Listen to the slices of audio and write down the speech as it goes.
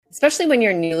especially when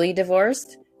you're newly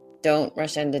divorced, don't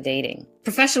rush into dating.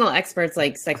 Professional experts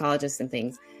like psychologists and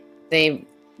things, they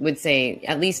would say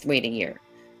at least wait a year.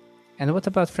 And what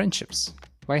about friendships?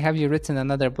 Why have you written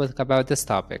another book about this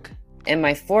topic? In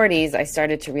my 40s, I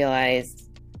started to realize,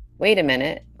 wait a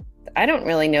minute, I don't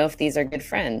really know if these are good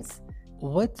friends.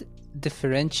 What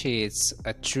differentiates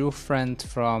a true friend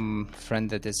from a friend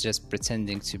that is just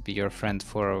pretending to be your friend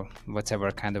for whatever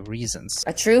kind of reasons?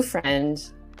 A true friend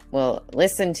will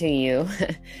listen to you.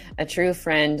 A true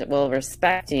friend will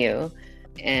respect you,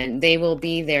 and they will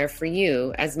be there for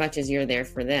you as much as you're there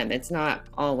for them. It's not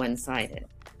all one-sided.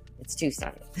 It's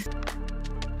two-sided.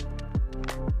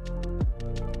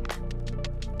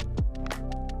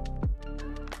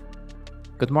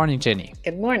 Good morning, Jenny.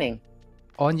 Good morning.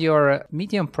 On your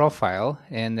Medium profile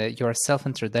and your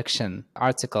self-introduction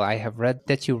article, I have read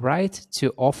that you write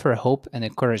to offer hope and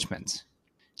encouragement.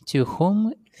 To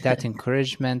whom that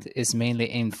encouragement is mainly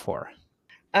aimed for?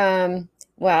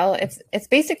 Well, it's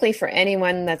basically for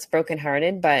anyone that's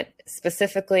brokenhearted, but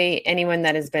specifically anyone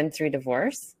that has been through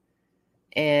divorce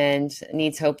and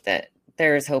needs hope that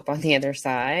there is hope on the other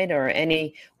side, or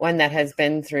anyone that has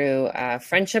been through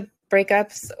friendship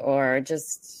breakups or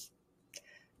just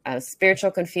spiritual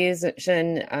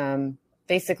confusion,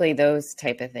 basically those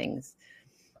type of things.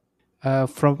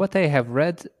 From what I have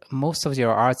read, most of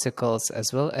your articles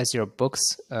as well as your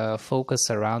books focus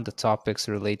around the topics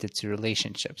related to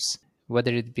relationships,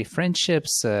 whether it be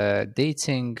friendships,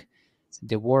 dating,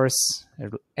 divorce,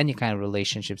 any kind of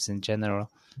relationships in general.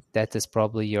 That is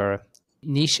probably your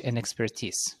niche and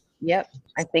expertise. Yep,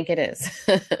 I think it is.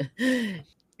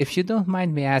 If you don't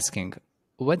mind me asking,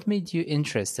 what made you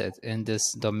interested in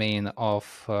this domain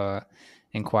of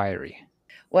inquiry?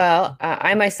 Well,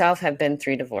 I myself have been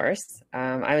through divorce.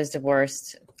 I was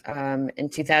divorced in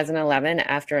 2011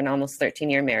 after an almost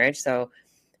 13-year marriage. So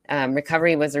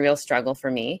recovery was a real struggle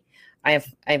for me. I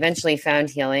eventually found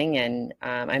healing, and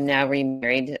I'm now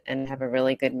remarried and have a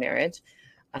really good marriage.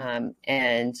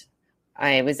 And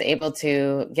I was able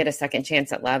to get a second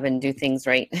chance at love and do things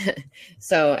right.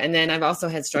 And then I've also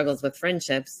had struggles with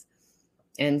friendships.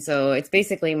 And so it's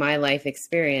basically my life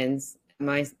experience.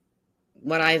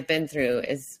 What I've been through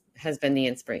has been the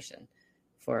inspiration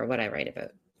for what I write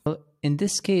about. Well, in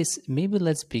this case, maybe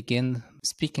let's begin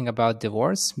speaking about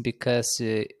divorce, because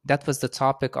that was the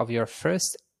topic of your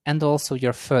first and also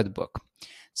your third book.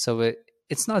 So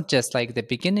it's not just like the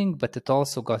beginning, but it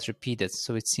also got repeated.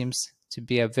 So it seems to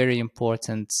be a very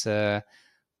important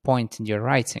point in your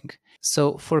writing.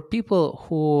 So for people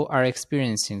who are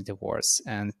experiencing divorce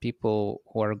and people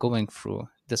who are going through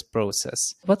this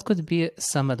process, what could be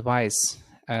some advice?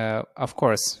 Of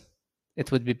course,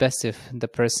 it would be best if the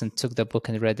person took the book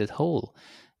and read it whole,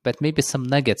 but maybe some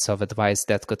nuggets of advice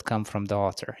that could come from the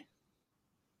author.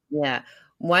 Yeah.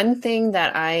 One thing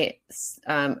that I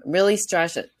really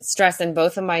stress in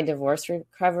both of my divorce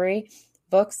recovery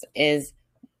books is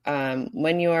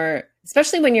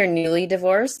especially when you're newly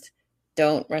divorced,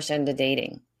 don't rush into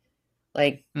dating.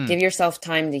 Give yourself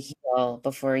time to heal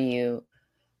before you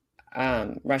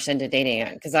rush into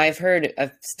dating. Because I've heard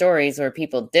of stories where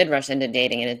people did rush into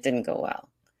dating and it didn't go well.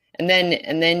 And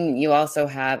then you also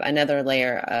have another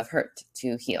layer of hurt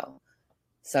to heal.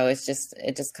 So it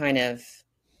just kind of,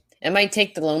 it might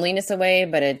take the loneliness away,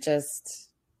 but it's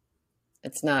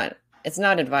not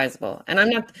advisable. And I'm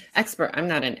not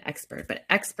an expert, but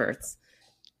experts,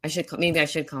 I should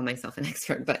call myself an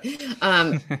expert, but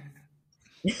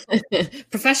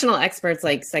professional experts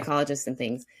like psychologists and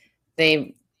things,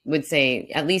 they would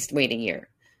say at least wait a year.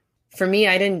 For me,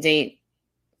 I didn't date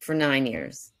for 9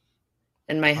 years,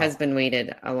 and my husband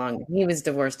waited a long. He was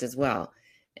divorced as well,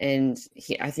 and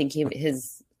he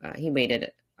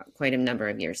waited quite a number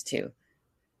of years too.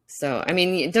 So I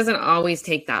mean, it doesn't always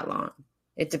take that long.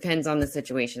 It depends on the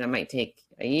situation. It might take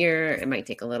a year. It might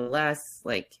take a little less.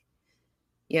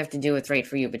 You have to do what's right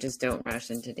for you, but just don't rush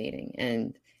into dating.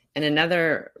 And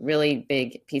another really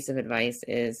big piece of advice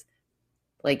is,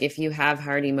 if you have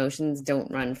hard emotions,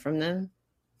 don't run from them,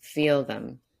 feel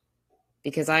them.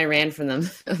 Because I ran from them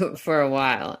for a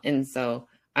while. And so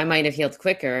I might have healed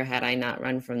quicker had I not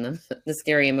run from them, the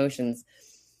scary emotions.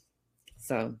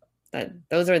 So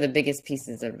those are the biggest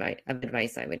pieces of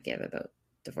advice I would give about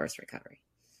divorce recovery.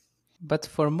 But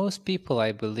for most people,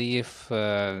 I believe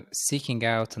seeking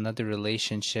out another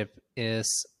relationship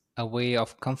is a way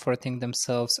of comforting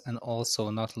themselves and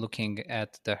also not looking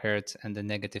at the hurt and the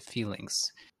negative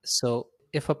feelings. So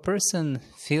if a person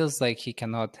feels like he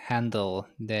cannot handle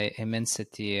the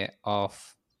immensity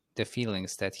of the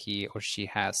feelings that he or she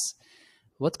has,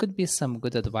 what could be some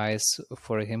good advice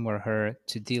for him or her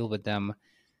to deal with them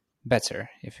better,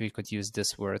 if we could use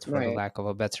this word for the Right. lack of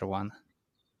a better one.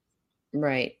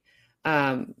 Right.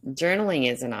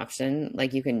 Journaling is an option.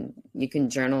 Like you can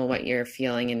journal what you're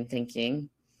feeling and thinking.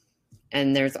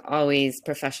 And there's always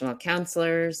professional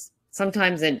counselors.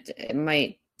 Sometimes it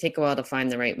might take a while to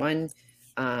find the right one.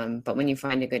 But when you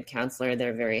find a good counselor,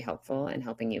 they're very helpful in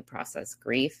helping you process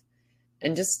grief.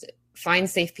 And just find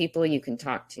safe people you can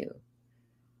talk to.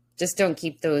 Just don't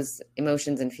keep those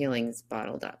emotions and feelings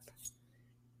bottled up.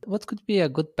 What could be a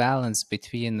good balance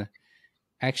between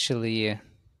actually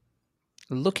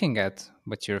looking at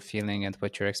what you're feeling and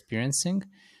what you're experiencing,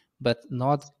 but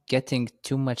not getting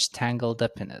too much tangled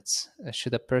up in it?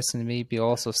 Should a person maybe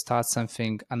also start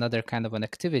another kind of an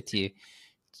activity,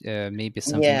 maybe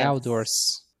something Yes.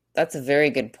 outdoors? That's a very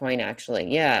good point,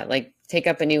 actually. Yeah, like take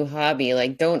up a new hobby.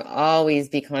 Like don't always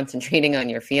be concentrating on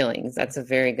your feelings. That's a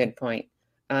very good point.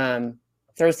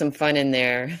 Throw some fun in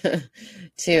there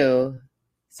too.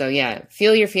 So yeah,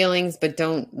 feel your feelings, but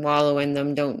don't wallow in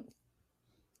them. Don't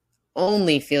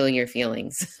only feel your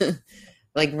feelings.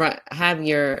 Like live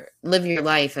your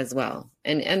life as well.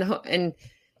 And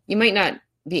you might not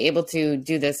be able to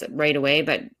do this right away,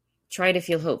 but try to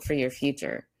feel hope for your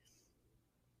future.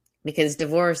 Because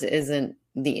divorce isn't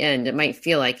the end. It might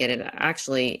feel like it. It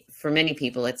actually, for many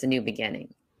people, it's a new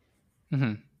beginning.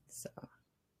 Mm-hmm. So,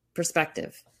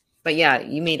 perspective. But yeah,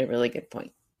 you made a really good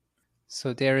point.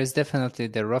 So there is definitely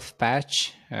the rough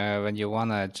patch when you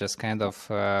want to just kind of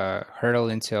hurl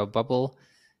into a bubble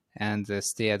and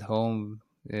stay at home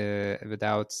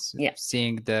without Yeah,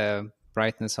 seeing the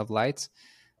brightness of light.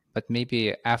 But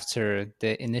maybe after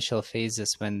the initial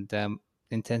phases, when the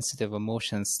intensity of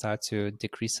emotions start to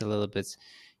decrease a little bit,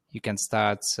 you can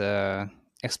start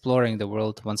exploring the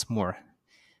world once more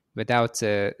without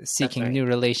that's seeking right. new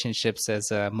relationships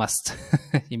as a must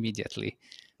immediately.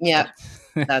 But Yeah,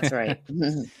 that's right.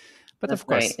 but of That's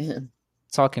right. course,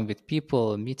 talking with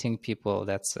people, meeting people,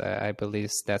 that's I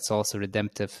believe that's also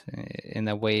redemptive in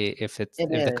a way It if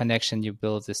the is. connection you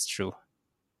build is true.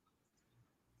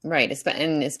 Right.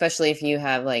 And especially if you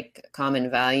have like common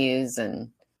values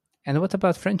and And what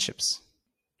about friendships?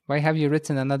 Why have you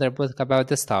written another book about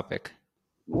this topic?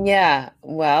 yeah,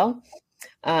 well,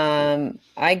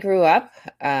 I grew up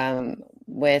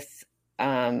with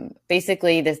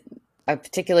basically a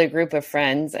particular group of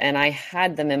friends, and I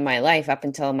had them in my life up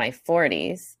until my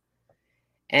 40s.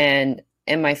 And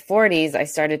in my 40s, I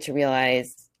started to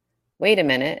realize, wait a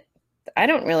minute, I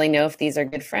don't really know if these are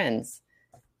good friends.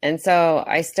 And so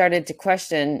I started to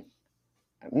question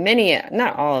many,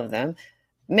 not all of them,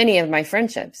 many of my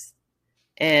friendships.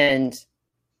 And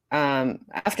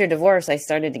after divorce, I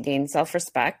started to gain self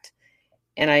respect.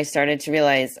 And I started to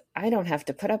realize I don't have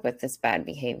to put up with this bad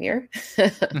behavior.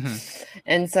 Mm-hmm.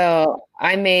 And so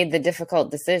I made the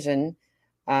difficult decision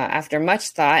after much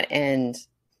thought um,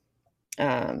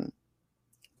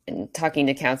 and talking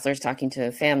to counselors, talking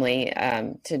to family,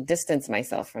 to distance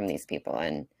myself from these people.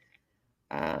 And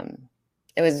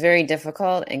it was very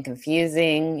difficult and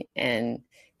confusing. And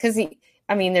because,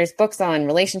 I mean, there's books on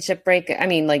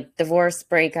like divorce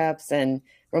breakups and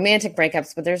romantic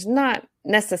breakups, but there's not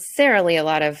necessarily a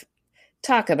lot of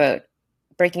talk about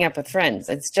breaking up with friends.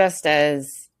 It's just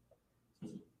it's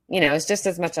just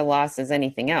as much a loss as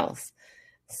anything else.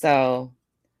 So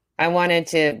I wanted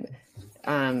to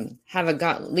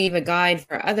leave a guide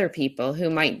for other people who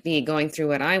might be going through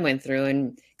what I went through,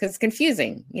 and because it's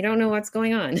confusing, you don't know what's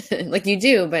going on. Like you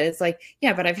do, but it's like,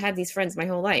 yeah, but I've had these friends my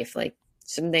whole life. Like,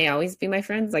 shouldn't they always be my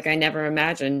friends? Like I never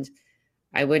imagined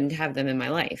I wouldn't have them in my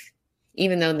life,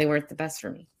 even though they weren't the best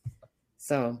for me.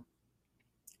 So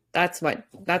that's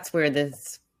where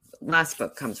this last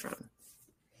book comes from.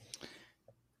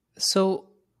 So,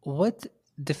 what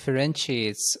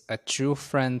differentiates a true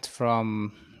friend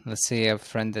from, let's say, a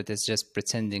friend that is just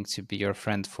pretending to be your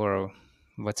friend for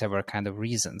whatever kind of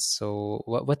reasons? So,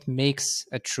 what makes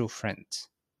a true friend?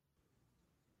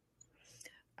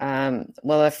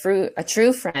 Well, a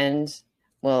true friend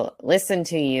will listen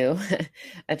to you.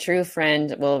 A true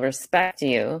friend will respect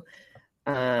you.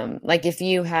 Like if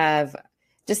you have,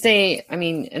 just say, I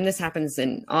mean, and this happens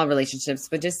in all relationships,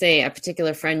 but just say a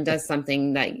particular friend does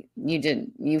something that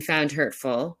you found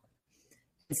hurtful.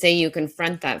 Say you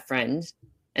confront that friend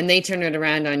and they turn it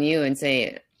around on you and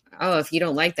say, oh, if you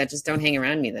don't like that, just don't hang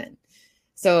around me then.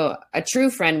 So a true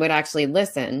friend would actually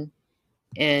listen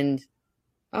and,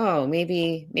 oh,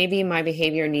 maybe my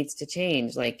behavior needs to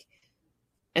change. Like,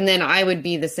 and then I would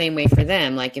be the same way for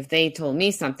them. Like if they told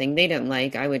me something they didn't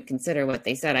like, I would consider what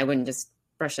they said. I wouldn't just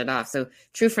brush it off. So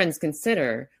true friends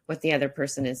consider what the other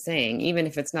person is saying, even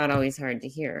if it's not always hard to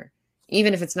hear,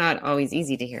 even if it's not always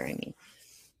easy to hear, I mean.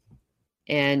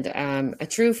 And a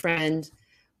true friend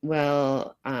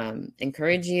will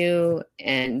encourage you,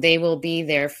 and they will be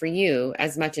there for you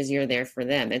as much as you're there for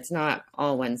them. It's not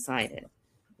all one-sided.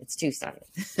 It's two-sided.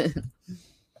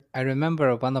 I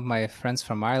remember one of my friends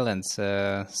from Ireland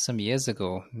some years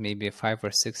ago, maybe 5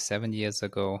 or 6, 7 years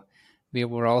ago. We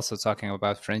were also talking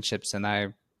about friendships, and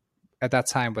I, at that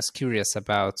time, was curious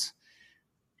about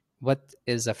what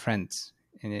is a friend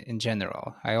in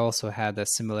general. I also had a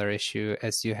similar issue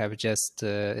as you have just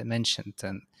mentioned,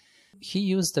 and he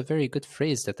used a very good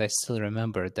phrase that I still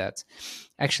remember. That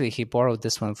actually he borrowed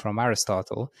this one from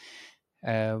Aristotle.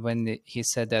 When he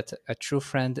said that a true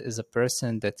friend is a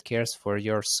person that cares for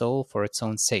your soul for its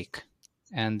own sake.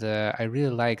 And I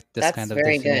really like this That's kind of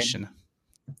very good. definition.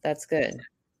 That's good.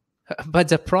 But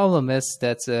the problem is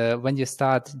that when you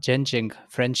start judging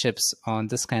friendships on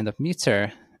this kind of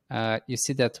meter, you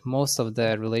see that most of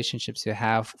the relationships you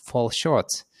have fall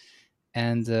short.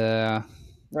 And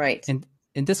Right.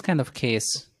 in this kind of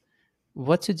case,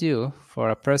 what to do for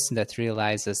a person that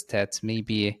realizes that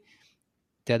maybe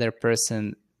the other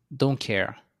person don't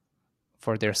care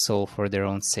for their soul for their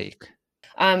own sake?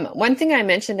 One thing I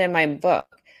mentioned in my book,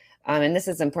 and this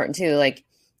is important too, like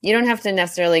you don't have to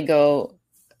necessarily go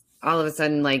all of a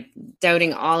sudden like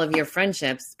doubting all of your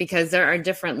friendships, because there are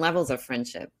different levels of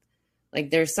friendship.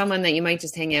 Like there's someone that you might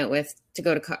just hang out with to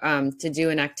go to do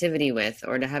an activity with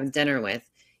or to have dinner with.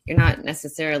 You're not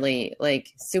necessarily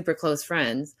like super close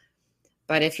friends,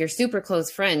 but if you're super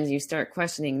close friends, you start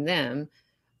questioning them.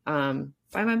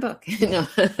 Buy my book. No,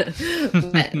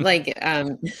 but like,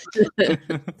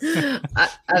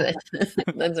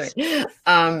 that's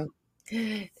right.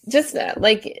 Just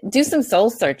like do some soul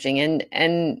searching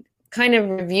and kind of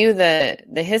review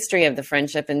the history of the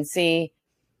friendship and see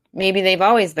maybe they've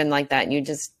always been like that. And you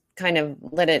just kind of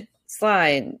let it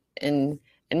slide and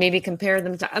maybe compare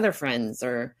them to other friends,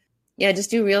 or yeah,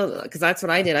 just do real, because that's what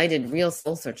I did. I did real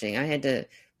soul searching. I had to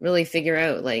really figure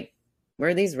out like,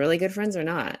 were these really good friends or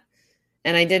not?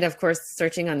 And I did, of course,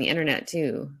 searching on the internet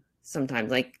too.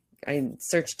 Sometimes like I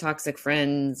searched toxic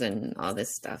friends and all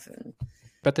this stuff.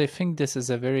 But I think this is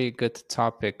a very good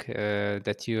topic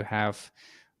that you have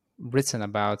written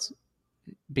about,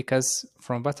 because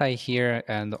from what I hear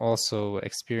and also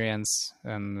experience,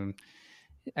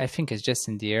 I think it's just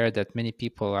in the air that many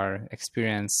people are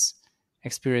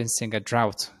experiencing a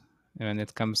drought when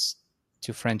it comes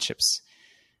to friendships.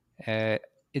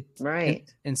 Right.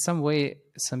 In some way,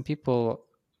 some people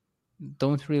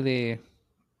don't really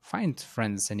find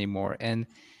friends anymore, and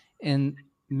in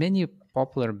many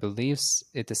popular beliefs,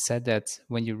 it is said that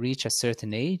when you reach a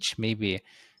certain age, maybe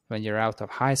when you're out of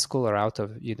high school or out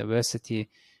of university,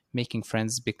 making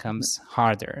friends becomes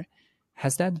harder.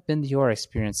 Has that been your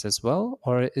experience as well,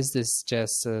 or is this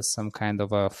just some kind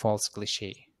of a false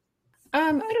cliche?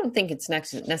 I don't think it's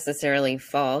necessarily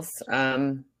false.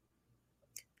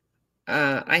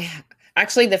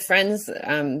 Actually, the friends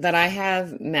that I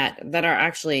have met that are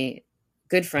actually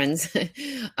good friends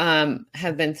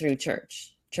have been through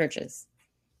churches.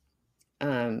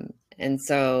 And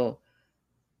so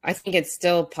I think it's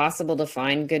still possible to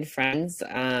find good friends.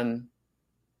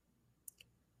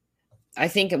 I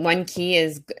think one key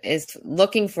is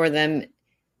looking for them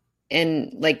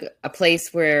in like a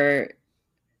place where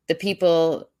the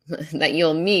people that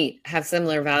you'll meet have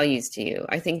similar values to you.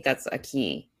 I think that's a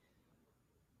key.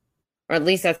 Or at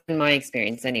least that's been my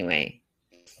experience anyway.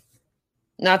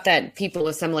 Not that people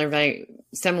with similar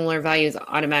values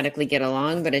automatically get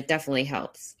along, but it definitely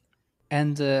helps.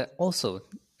 And also,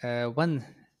 one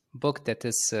book that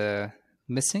is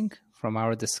missing from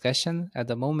our discussion at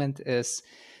the moment is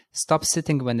Stop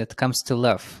Sitting When It Comes to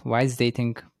Love, Wise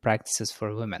Dating Practices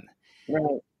for Women.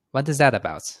 Right. What is that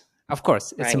about? Of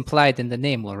course, it's Right. implied in the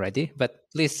name already, but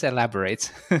please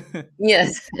elaborate.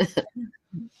 Yes.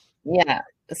 Yeah.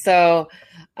 So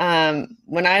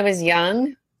when I was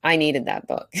young, I needed that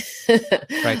book.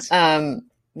 Right.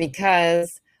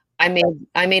 Because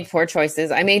I made poor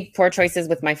choices. I made poor choices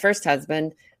with my first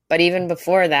husband, but even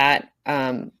before that,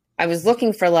 I was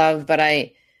looking for love, but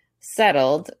I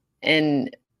settled, and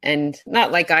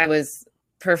not like I was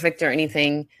perfect or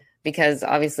anything, because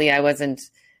obviously I wasn't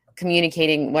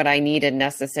communicating what I needed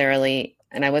necessarily,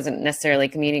 and I wasn't necessarily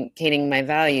communicating my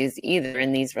values either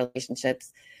in these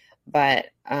relationships. But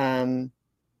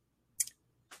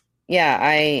yeah,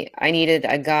 I needed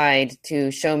a guide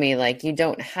to show me like you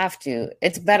don't have to.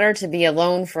 It's better to be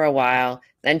alone for a while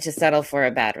than to settle for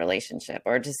a bad relationship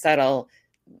or to settle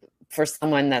for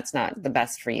someone that's not the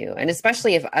best for you. And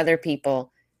especially if other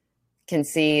people can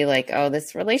see like, oh,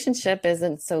 this relationship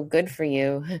isn't so good for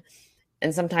you.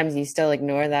 And sometimes you still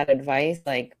ignore that advice.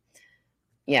 Like,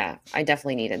 yeah, I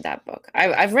definitely needed that book.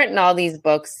 I've written all these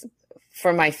books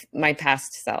for my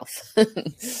past self,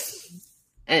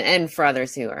 and for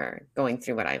others who are going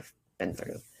through what I've been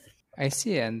through. I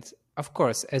see. And of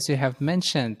course, as you have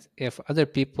mentioned, if other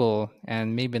people,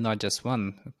 and maybe not just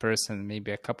one person,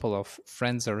 maybe a couple of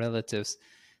friends or relatives,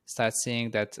 start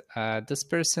seeing that this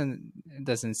person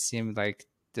doesn't seem like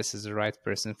this is the right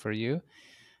person for you,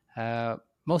 uh,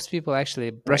 most people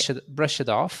actually Right. brush it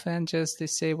off and just they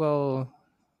say, "Well,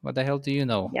 what the hell do you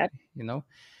know?" Yep. You know,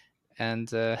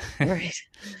 and Right.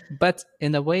 but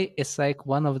in a way, it's like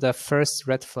one of the first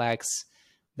red flags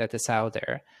that is out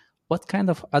there. What kind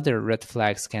of other red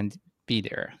flags can be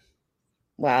there?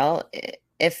 Well,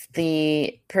 if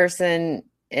the person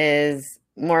is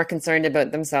more concerned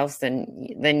about themselves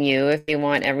than you, if they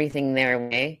want everything their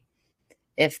way,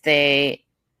 if they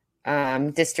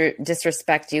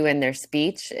disrespect you in their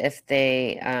speech, if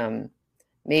they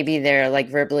maybe they're like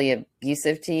verbally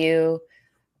abusive to you,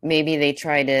 maybe they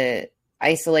try to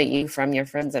isolate you from your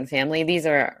friends and family. These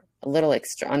are a little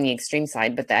extra on the extreme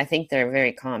side, but I think they're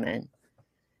very common.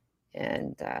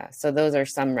 And so those are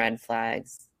some red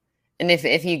flags. And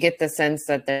if you get the sense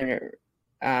that they're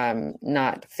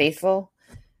not faithful,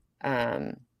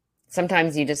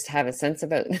 sometimes you just have a sense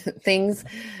about things.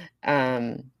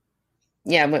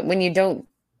 Yeah, when you don't,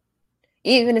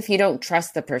 even if you don't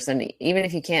trust the person, even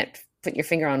if you can't put your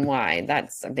finger on why,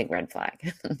 that's a big red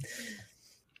flag.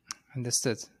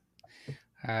 Understood.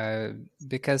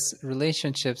 Because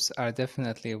relationships are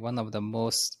definitely one of the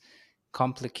most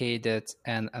complicated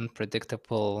and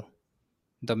unpredictable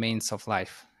domains of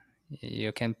life.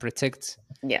 You can predict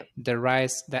Yeah.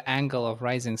 the angle of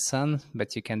rising sun,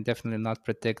 but you can definitely not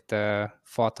predict the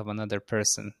thought of another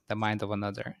person, the mind of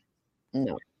another.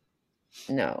 No,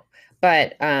 no.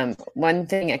 But one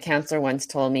thing a counselor once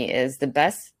told me is the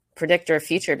best predictor of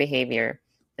future behavior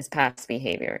is past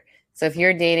behavior. So if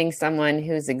you're dating someone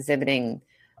who's exhibiting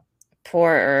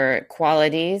poorer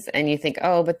qualities and you think,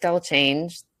 oh, but they'll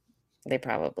change, they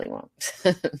probably won't.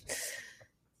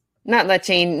 Not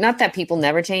that people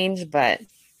never change, but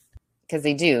because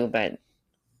they do. But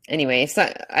anyway,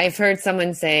 I've heard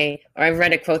someone say, or I've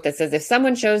read a quote that says, if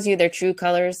someone shows you their true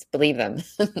colors, believe them.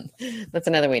 That's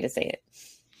another way to say it.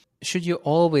 Should you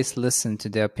always listen to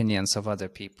the opinions of other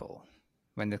people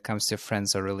when it comes to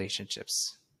friends or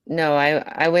relationships? No,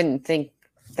 I wouldn't think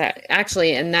that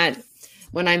actually. And that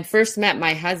when I first met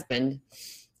my husband,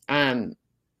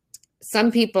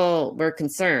 some people were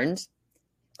concerned.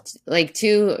 Like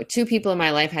two people in my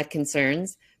life had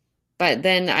concerns, but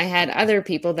then I had other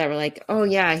people that were like, "Oh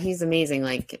yeah, he's amazing.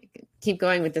 Like keep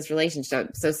going with this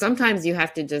relationship." So sometimes you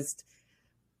have to just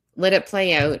let it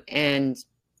play out and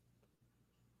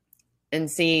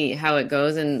see how it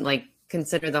goes and like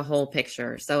consider the whole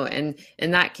picture. So and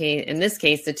in this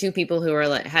case, the two people who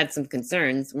were had some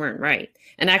concerns weren't right.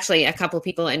 And actually a couple of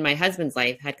people in my husband's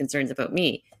life had concerns about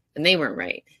me and they weren't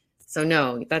right. So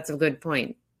no, that's a good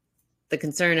point. The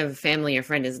concern of a family or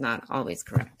friend is not always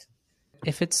correct.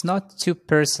 If it's not too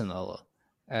personal,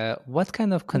 what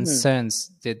kind of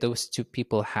concerns did those two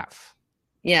people have?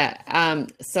 Yeah.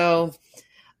 So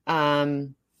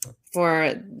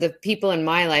for the people in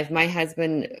my life, my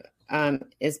husband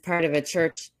is part of a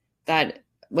church that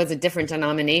was a different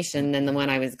denomination than the one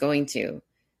I was going to.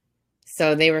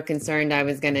 So they were concerned I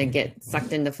was going to get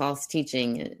sucked into false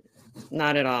teaching.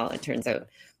 Not at all, it turns out.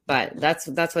 But that's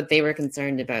what they were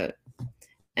concerned about.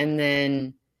 And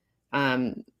then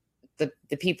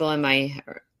the people in my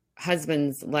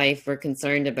husband's life were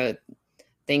concerned about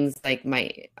things like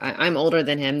I'm older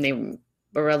than him. They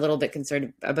were a little bit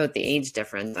concerned about the age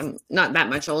difference. I'm not that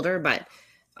much older, but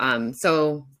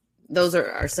so those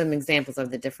are some examples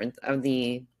of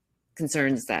the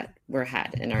concerns that were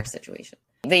had in our situation.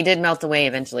 They did melt away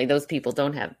eventually. Those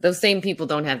same people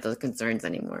don't have those concerns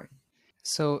anymore.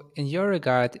 So in your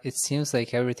regard, it seems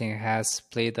like everything has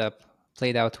played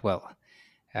out well.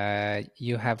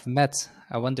 You have met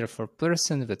a wonderful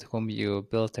person with whom you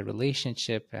built a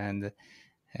relationship, and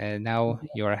now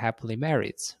you are happily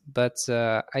married. But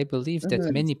I believe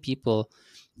that many people,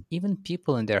 even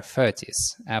people in their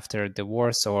 30s, after a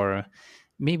divorce, or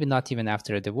maybe not even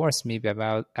after a divorce, maybe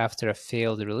after a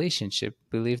failed relationship,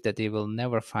 believe that they will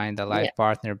never find a life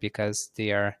partner because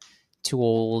they are too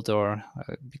old, or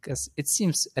because it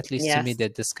seems, at least to me,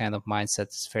 that this kind of mindset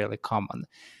is fairly common.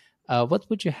 What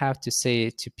would you have to say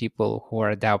to people who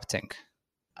are doubting?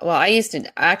 Well, I used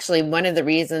to actually, one of the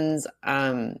reasons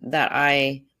that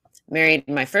I married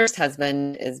my first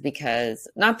husband is because,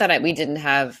 not that we didn't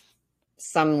have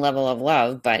some level of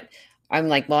love, but I'm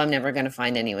like, well, I'm never going to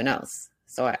find anyone else.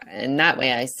 So in that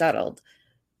way I settled.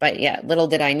 But yeah, little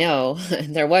did I know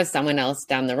there was someone else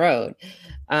down the road.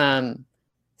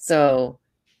 So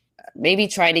maybe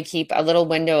try to keep a little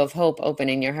window of hope open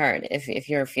in your heart if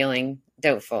you're feeling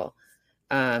doubtful.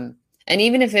 And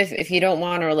even if you don't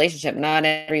want a relationship, not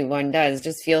everyone does,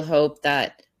 just feel hope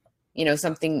that,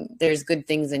 there's good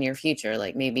things in your future,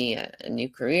 like maybe a new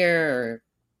career, or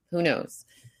who knows.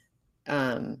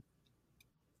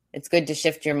 It's good to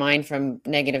shift your mind from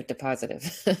negative to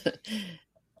positive.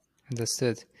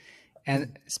 Understood.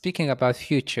 And speaking about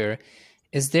future,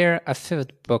 is there a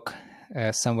fifth book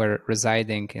somewhere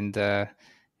residing in the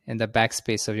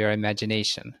backspace of your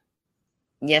imagination?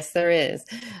 Yes, there is.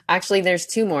 Actually, there's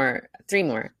three more. I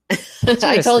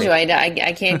told Seriously? you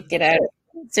I can't get out.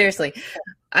 Seriously,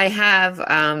 I have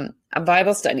a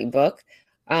Bible study book.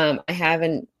 I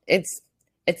haven't. It's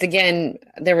again.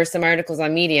 There were some articles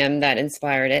on Medium that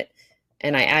inspired it,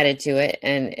 and I added to it.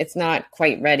 And it's not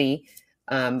quite ready,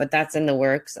 but that's in the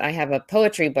works. I have a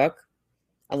poetry book.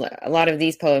 A lot of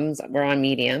these poems were on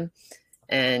Medium,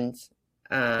 and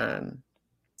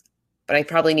but I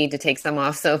probably need to take some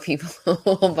off so people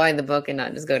will buy the book and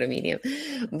not just go to Medium.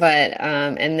 But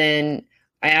and then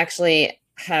I actually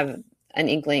have an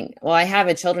inkling. Well, I have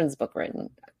a children's book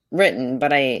written,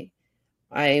 but I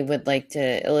would like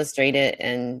to illustrate it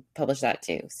and publish that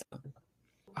too. So,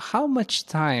 how much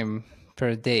time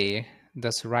per day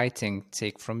does writing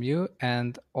take from you?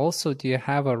 And also, do you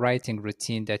have a writing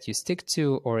routine that you stick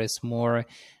to, or is more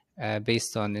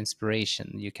based on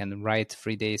inspiration? You can write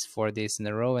 3 days, 4 days in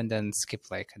a row, and then skip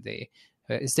like a day.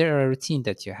 Is there a routine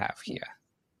that you have here?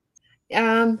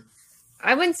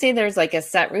 I wouldn't say there's like a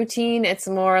set routine. It's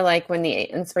more like when the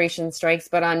inspiration strikes.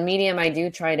 But on Medium, I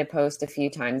do try to post a few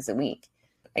times a week.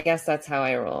 I guess that's how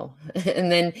I roll.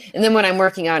 and then when I'm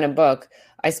working on a book,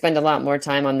 I spend a lot more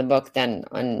time on the book than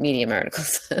on Medium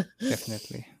articles.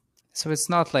 Definitely. So it's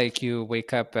not like you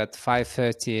wake up at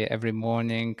 5:30 every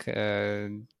morning,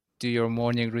 do your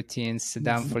morning routine, sit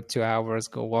down for 2 hours,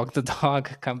 go walk the dog,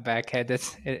 come back,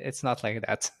 edit. It's not like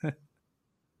that.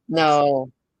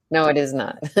 No, it is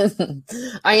not.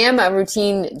 I am a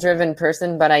routine-driven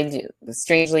person, but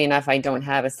strangely enough, I don't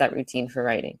have a set routine for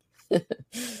writing.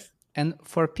 And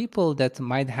for people that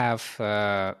might have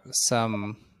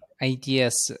some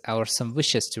ideas or some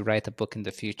wishes to write a book in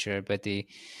the future, but they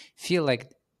feel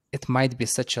like it might be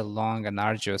such a long and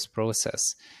arduous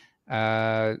process,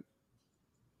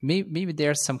 maybe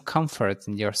there's some comfort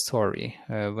in your story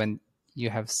when you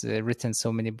have written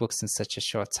so many books in such a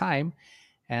short time.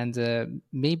 And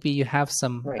maybe you have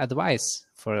some advice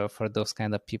for those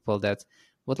kind of people that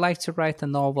would like to write a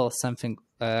novel, something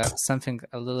a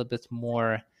little bit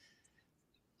more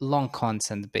long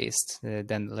content based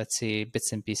than, let's say,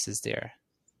 bits and pieces there.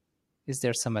 Is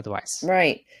there some advice?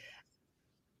 Right.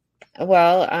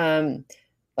 Well,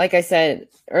 like I said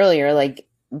earlier, like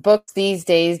books these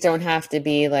days don't have to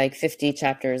be like 50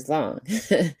 chapters long.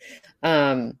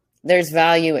 There's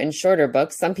value in shorter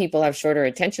books. Some people have shorter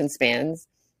attention spans.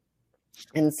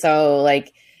 And so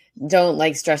like, don't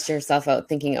like stress yourself out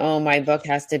thinking, oh, my book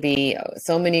has to be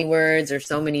so many words or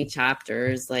so many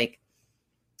chapters. Like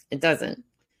it doesn't.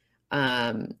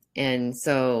 And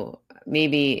so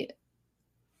maybe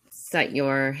set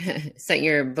your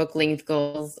book length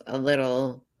goals a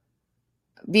little,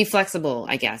 be flexible,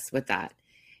 I guess, with that.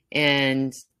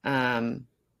 And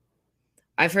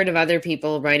I've heard of other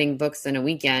people writing books in a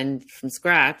weekend from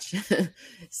scratch.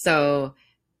 So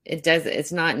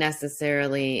it's not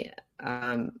necessarily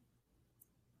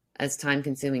as time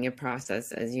consuming a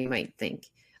process as you might think.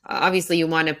 Obviously you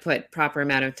want to put proper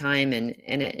amount of time in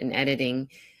editing,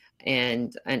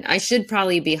 and I should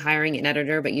probably be hiring an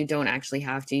editor, but you don't actually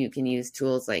have to. You can use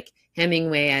tools like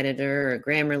Hemingway Editor or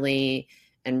Grammarly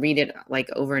and read it like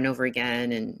over and over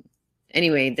again. And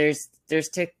anyway, there's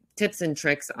tips and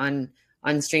tricks on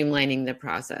streamlining the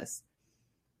process.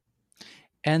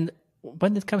 And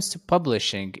when it comes to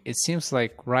publishing, it seems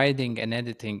like writing and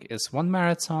editing is one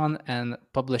marathon and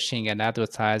publishing and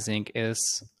advertising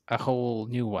is a whole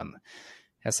new one.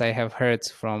 As I have heard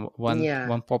from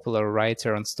one popular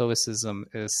writer on Stoicism,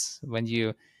 is when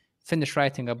you finish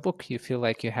writing a book, you feel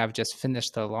like you have just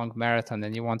finished a long marathon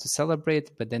and you want to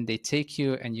celebrate, but then they take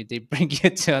you and they bring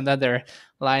you to another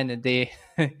line and they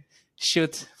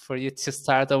shoot for you to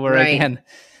start over again.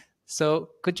 So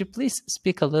could you please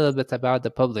speak a little bit about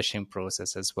the publishing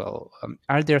process as well?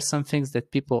 Are there some things that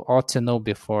people ought to know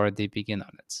before they begin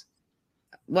on it?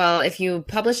 Well, if you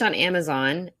publish on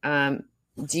Amazon,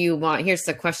 here's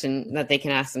the question that they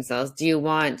can ask themselves. Do you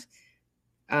want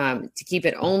to keep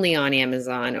it only on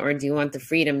Amazon, or do you want the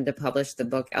freedom to publish the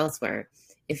book elsewhere?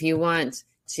 If you want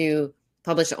to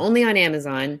publish only on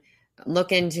Amazon,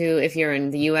 look into if you're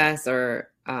in the US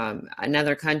or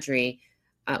another country.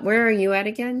 Where are you at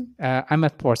again? I'm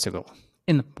at Portugal,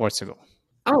 in Portugal.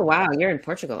 Oh, wow. You're in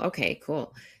Portugal. Okay,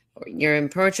 cool. You're in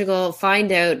Portugal.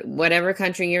 Find out whatever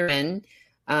country you're in,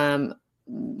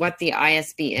 what the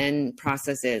ISBN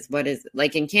process is. What is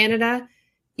like in Canada,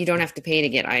 you don't have to pay to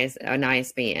get an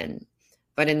ISBN.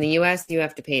 But in the US, you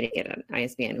have to pay to get an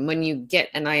ISBN. And when you get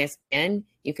an ISBN,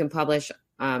 you can publish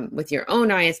with your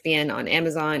own ISBN on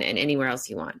Amazon and anywhere else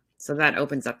you want. So that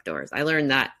opens up doors. I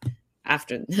learned that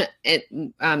after it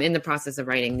in the process of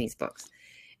writing these books.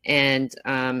 And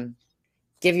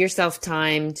give yourself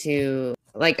time to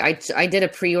I did a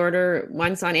pre-order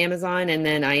once on Amazon, and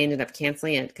then I ended up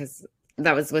canceling it because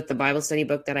that was with the Bible study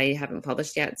book that I haven't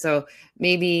published yet. So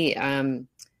maybe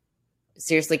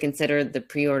seriously consider the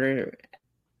pre-order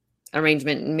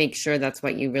arrangement and make sure that's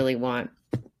what you really want.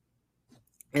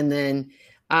 And then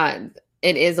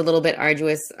it is a little bit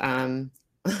arduous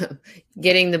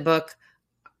getting the book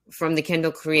from the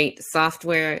Kindle Create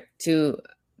software to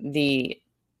the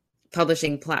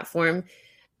publishing platform.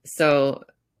 So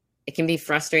it can be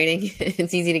frustrating.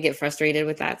 It's easy to get frustrated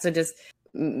with that. So just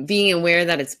being aware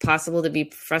that it's possible to be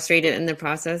frustrated in the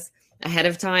process ahead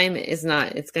of time is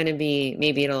not, it's going to be,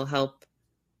 maybe it'll help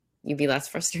you be less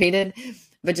frustrated,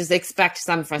 but just expect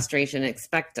some frustration,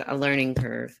 expect a learning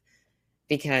curve,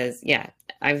 because yeah,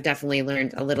 I've definitely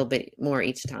learned a little bit more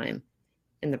each time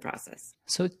in the process.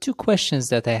 So 2 questions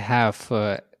that I have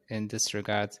in this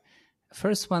regard.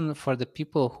 First one, for the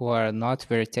people who are not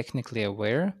very technically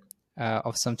aware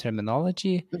of some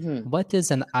terminology, what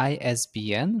is an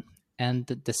ISBN? And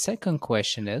the second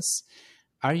question is,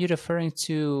 are you referring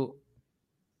to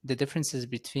the differences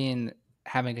between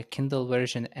having a Kindle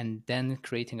version and then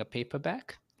creating a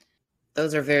paperback?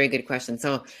 Those are very good questions.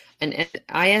 So an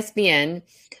ISBN,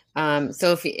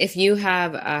 so if you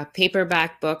have a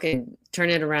paperback book and turn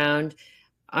it around,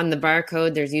 on the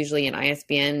barcode, there's usually an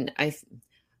ISBN.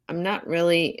 I'm not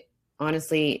really,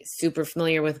 honestly, super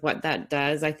familiar with what that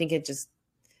does. I think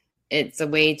it's a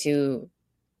way to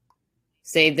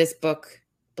say this book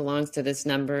belongs to this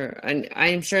number. And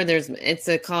I'm sure it's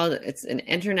an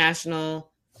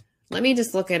international, let me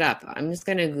just look it up. I'm just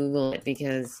going to Google it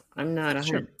because I'm not 100.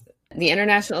 Sure. The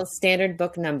International Standard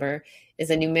Book Number is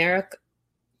a numeric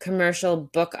commercial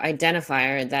book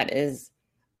identifier that is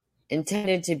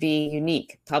intended to be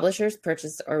unique. Publishers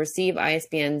purchase or receive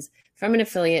ISBNs from an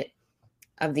affiliate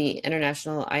of the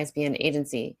International ISBN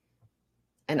Agency.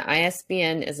 An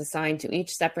ISBN is assigned to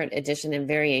each separate edition and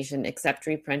variation except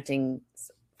reprinting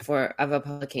of a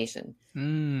publication.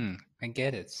 I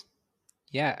get it.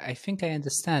 Yeah, I think I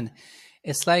understand.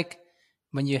 It's like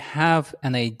when you have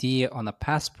an ID on a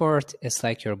passport, it's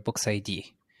like your book's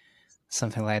ID,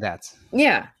 something like that.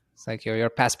 Yeah. It's like your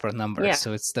passport number. Yeah.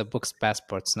 So it's the book's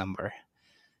passport's number.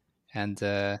 And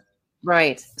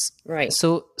right.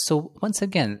 So once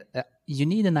again, you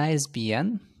need an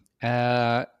ISBN.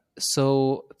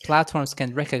 So platforms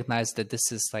can recognize that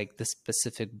this is like the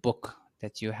specific book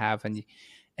that you have, and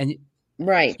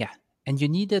right. Yeah. And you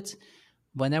need it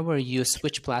whenever you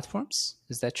switch platforms.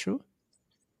 Is that true?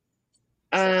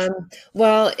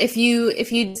 Well, if you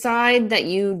decide that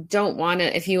you don't want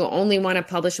to, if you only want to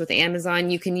publish with Amazon,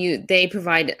 they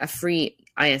provide a free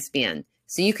ISBN.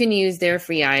 So you can use their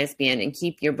free ISBN and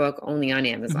keep your book only on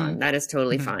Amazon. That is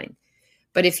totally fine.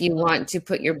 But if you want to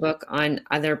put your book on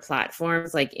other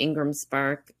platforms like Ingram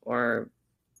Spark or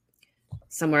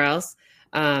somewhere else,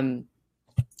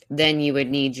 then you would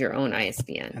need your own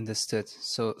ISBN. Understood.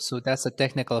 So that's a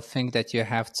technical thing that you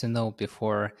have to know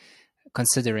before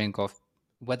considering of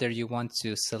whether you want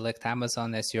to select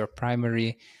Amazon as your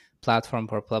primary platform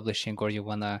for publishing or you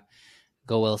want to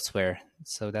go elsewhere.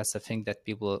 So that's a thing that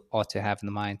people ought to have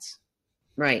in mind.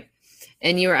 Right.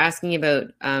 And you were asking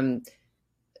about,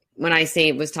 when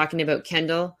I was talking about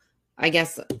Kindle, I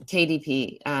guess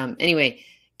KDP. Anyway,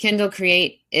 Kindle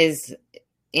Create is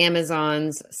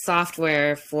Amazon's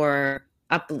software for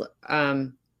how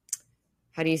do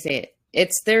you say it?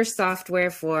 It's their software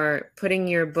for putting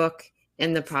your book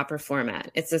in the proper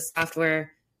format. It's a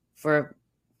software for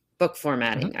book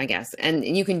formatting, I guess. And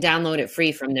you can download it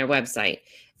free from their website.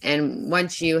 And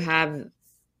once you have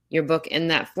your book in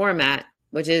that format,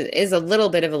 which is a little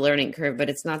bit of a learning curve, but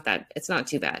it's not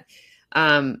too bad.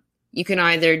 You can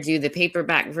either do the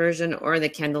paperback version or the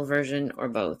Kindle version or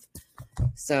both.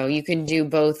 So you can do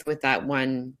both with that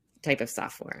one type of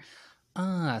software.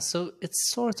 So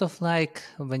it's sort of like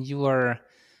when you are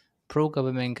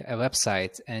programming a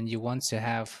website and you want to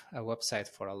have a website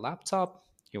for a laptop,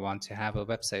 you want to have a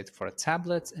website for a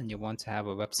tablet, and you want to have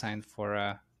a website for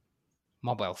a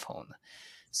mobile phone.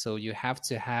 So you have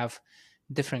to have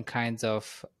different kinds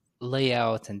of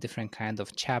layout and different kind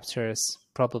of chapters.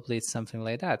 Probably it's something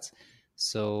like that.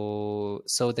 So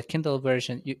the Kindle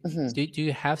version, do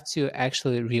you have to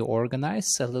actually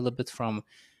reorganize a little bit from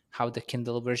how the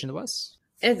Kindle version was?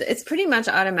 It's pretty much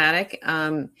automatic.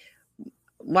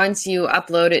 Once you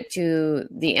upload it to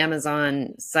the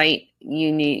Amazon site,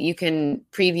 you can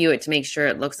preview it to make sure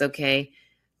it looks okay.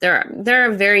 There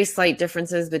are very slight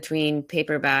differences between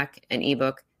paperback and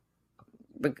ebook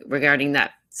regarding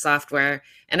that software.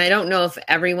 And I don't know if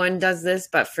everyone does this,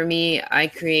 but for me, I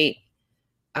create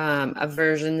a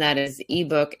version that is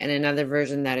ebook and another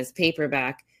version that is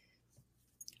paperback.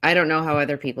 I don't know how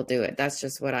other people do it. That's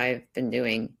just what I've been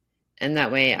doing. And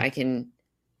that way I can,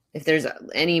 if there's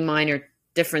any minor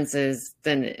differences,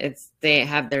 then they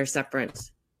have their separate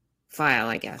file,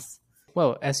 I guess.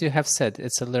 Well, as you have said,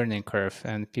 it's a learning curve,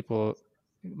 and people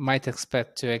might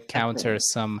expect to encounter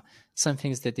some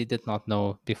things that they did not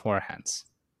know beforehand.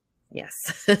 Yes.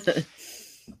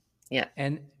 Yeah.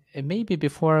 And maybe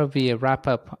before we wrap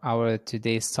up our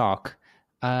today's talk,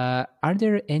 are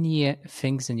there any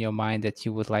things in your mind that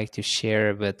you would like to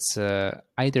share with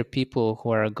either people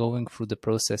who are going through the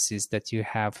processes that you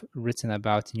have written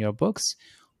about in your books,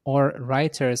 or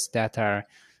writers that are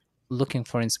looking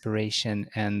for inspiration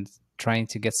and trying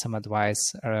to get some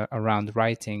advice around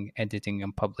writing, editing,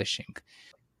 and publishing?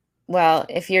 Well,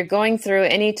 if you're going through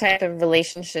any type of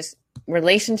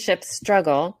relationship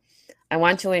struggle, I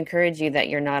want to encourage you that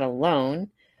you're not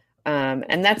alone.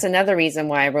 And that's another reason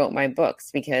why I wrote my books,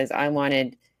 because I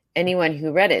wanted anyone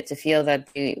who read it to feel that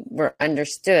they were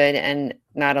understood and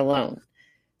not alone.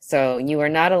 So you are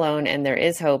not alone, and there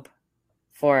is hope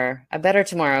for a better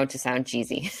tomorrow, to sound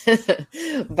cheesy.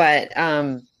 But,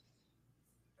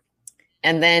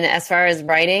 and then as far as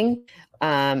writing,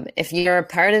 if you're a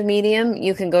part of Medium,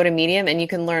 you can go to Medium and you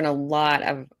can learn a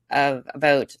lot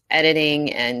about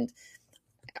editing, and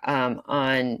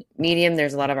on Medium,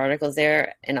 there's a lot of articles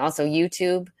there, and also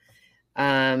YouTube.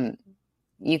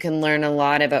 You can learn a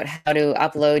lot about how to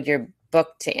upload your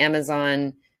book to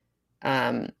Amazon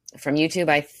from YouTube.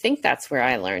 I think that's where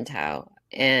I learned how.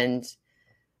 And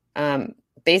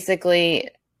basically,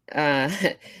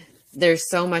 there's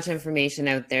so much information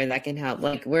out there that can help.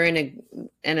 Like, we're in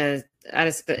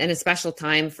a special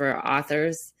time for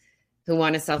authors who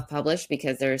want to self-publish,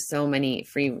 because there are so many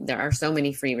free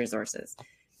resources.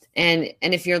 And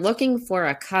if you're looking for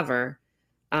a cover,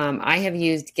 I have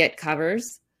used Get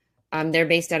Covers. They're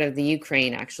based out of the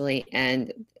Ukraine, actually,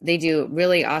 and they do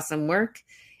really awesome work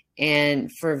and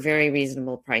for very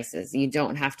reasonable prices. You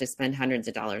don't have to spend hundreds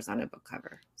of dollars on a book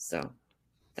cover. So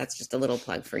that's just a little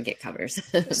plug for Get Covers.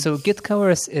 So Get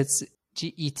Covers, it's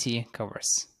GET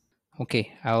Covers.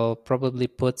 Okay, I'll probably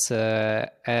put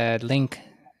a link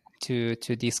to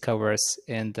these covers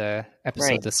in the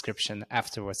episode description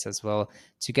afterwards as well,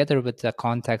 together with the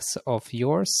contacts of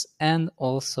yours and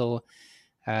also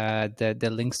the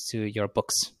links to your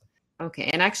books. Okay,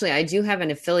 and actually I do have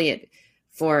an affiliate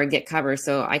for Get Covers,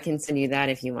 so I can send you that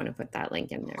if you want to put that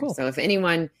link in there. Cool. So if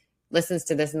anyone listens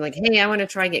to this and like, hey, I want to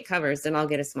try Get Covers, then I'll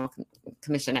get a small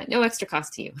commission at no extra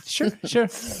cost to you. Sure.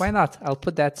 Why not? I'll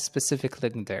put that specific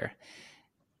link there.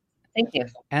 Thank you.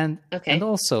 And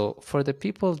also for the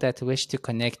people that wish to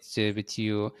connect with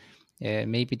you,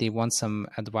 maybe they want some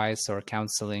advice or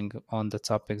counseling on the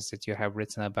topics that you have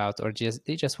written about, or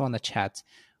they just want to chat,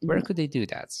 where could they do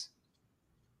that?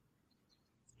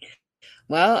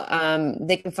 Well,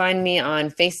 they can find me on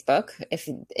Facebook.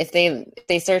 If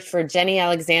they search for Jenny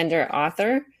Alexander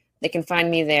Author, they can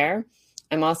find me there.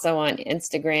 I'm also on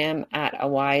Instagram at A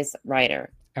Wise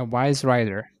Writer. A Wise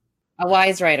Writer. A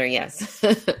Wise Writer, yes.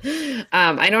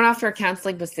 I don't offer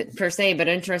counseling per se, but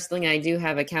interestingly, I do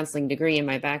have a counseling degree in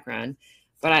my background.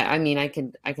 But I mean, I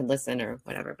could listen or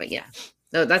whatever. But yeah,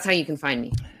 so that's how you can find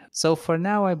me. So for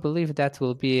now, I believe that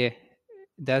will be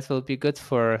good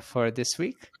for this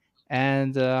week.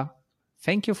 And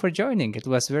thank you for joining. It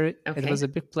was It was a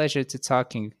big pleasure to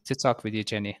talk with you,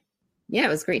 Jenny. Yeah, it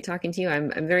was great talking to you.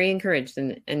 I'm very encouraged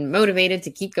and motivated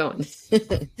to keep going.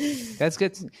 That's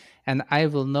good. And I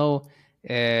will know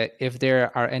if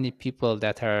there are any people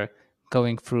that are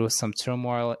going through some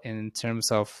turmoil in terms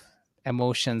of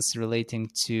emotions relating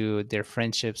to their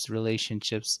friendships,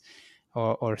 relationships,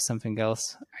 or something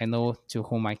else. I know to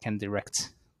whom I can direct.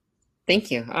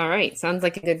 Thank you. All right. Sounds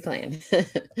like a good plan. All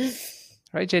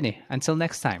right, Jenny. Until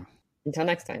next time. Until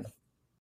next time.